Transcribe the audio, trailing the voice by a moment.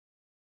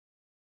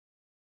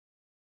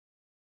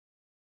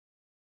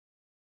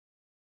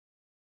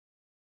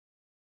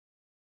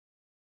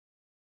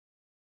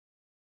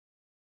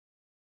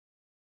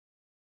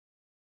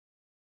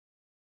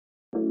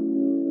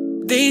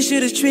They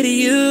should've treated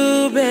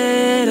you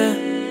better.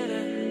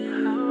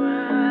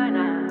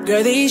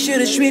 Girl, they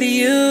should've treated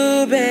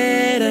you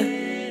better.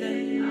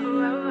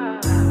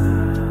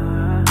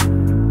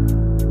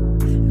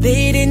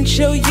 They didn't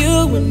show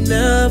you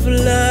enough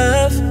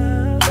love.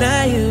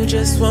 Now you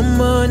just want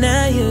more,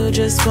 now you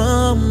just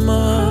want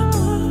more.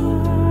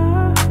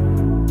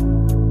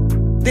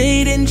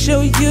 They didn't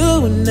show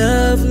you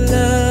enough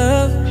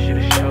love.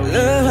 Should've showed you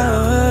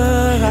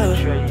love. Should've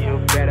treated you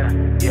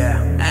better,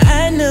 yeah.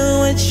 I know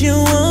what you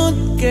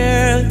want,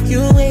 girl.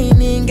 You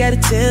ain't even gotta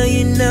tell,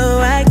 you know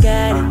I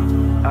got it.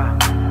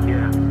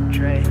 Yeah,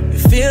 Trey. You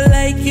feel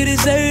like you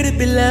deserve to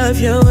be loved.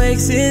 Your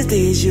exes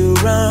did you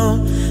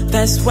wrong.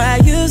 That's why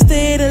you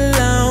stayed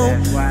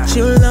alone.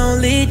 Your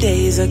lonely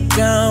days are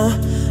gone.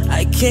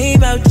 I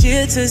came out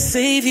here to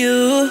save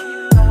you.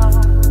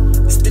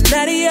 It's the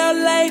night of your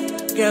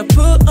life. Girl,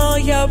 put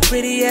on your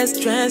pretty ass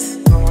dress.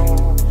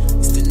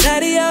 It's the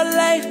night of your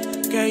life.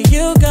 Girl,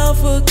 you gon'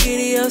 forget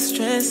your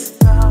stress.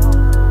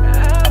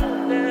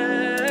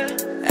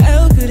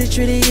 How could I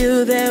treated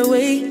you that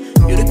way?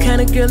 You the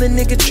kind of girl a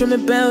nigga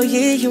dreamin' about,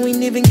 yeah. You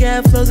ain't even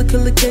got flows that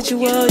could look at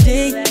you all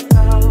day.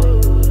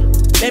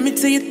 Let me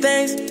tell you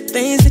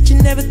things that you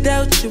never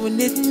thought you would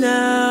need to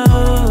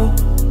know.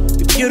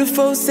 You're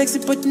beautiful, sexy,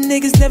 but the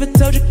niggas never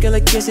told you, girl, I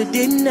guess you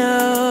didn't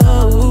know.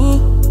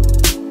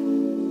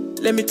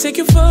 Let me take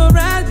you for a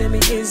ride, let me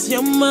ease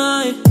your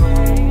mind.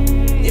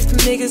 If the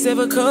niggas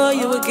ever call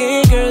you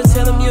again, girl,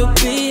 tell them you'll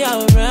be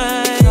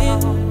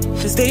alright.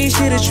 Cause they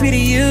should've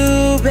treated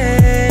you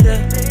better.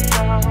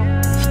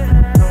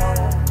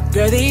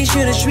 Girl, they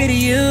should've treated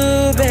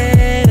you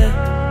better.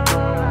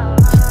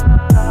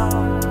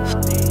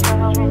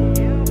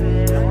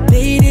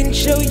 They didn't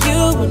show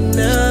you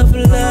enough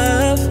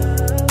love.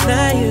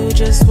 Now you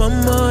just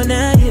want more,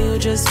 now you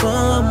just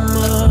want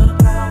more.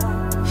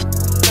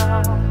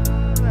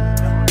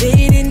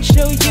 They didn't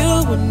show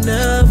you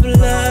enough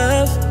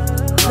love.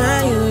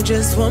 Now you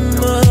just want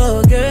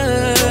more,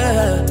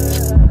 girl.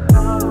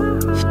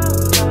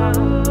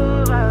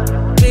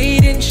 They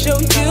didn't show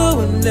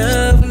you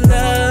enough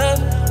love.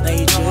 Now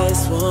you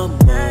just want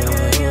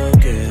more,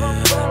 girl.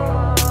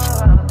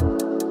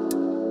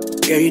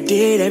 Girl, you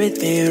did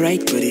everything right,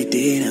 but it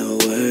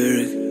didn't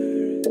work.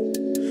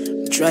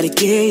 Try to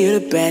give you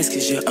the best,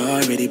 cause you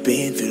already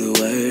been through the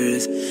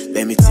worst.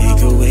 Let me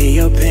take away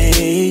your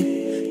pain.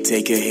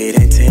 Take a hit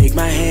and take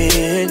my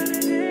hand.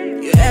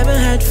 You haven't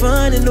had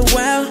fun in a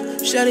while.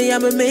 Shawty,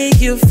 I'ma make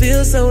you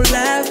feel so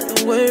alive.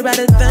 Don't worry about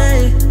a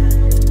thing.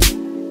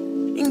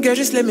 And girl,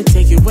 just let me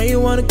take you where you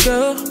wanna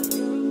go.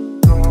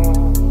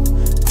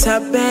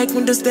 Top back,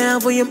 windows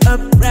down, volume up,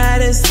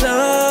 riding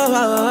slow.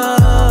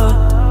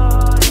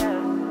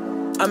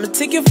 I'ma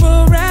take you for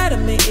a ride,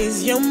 I'ma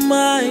ease your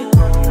mind.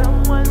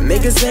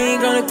 Niggas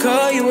ain't gonna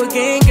call you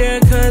again, girl,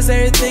 cause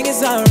everything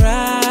is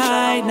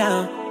alright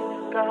now.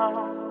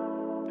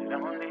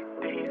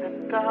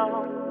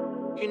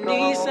 You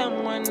need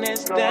someone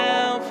that's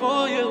down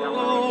for you.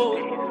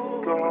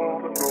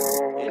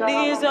 You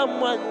need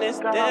someone that's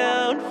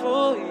down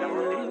for you.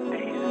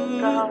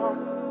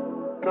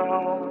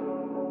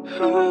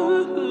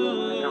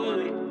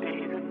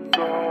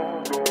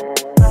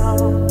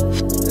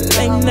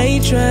 Late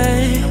night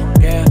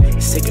drive, yeah.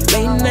 Sick of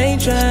late night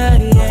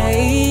drive,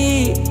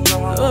 yeah.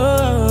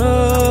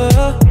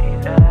 Oh.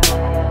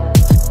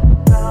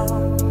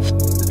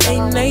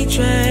 Late night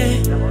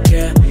drive,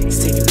 yeah.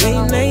 Sick of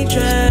late night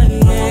drive,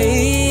 yeah.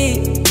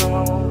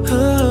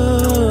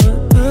 Oh.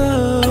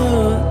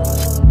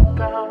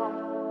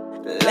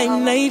 Late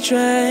night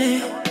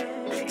drive,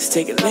 let's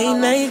take a late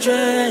night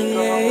drive,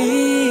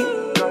 yeah.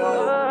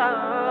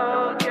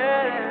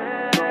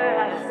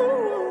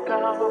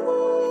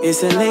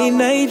 It's a late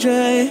night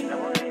drive.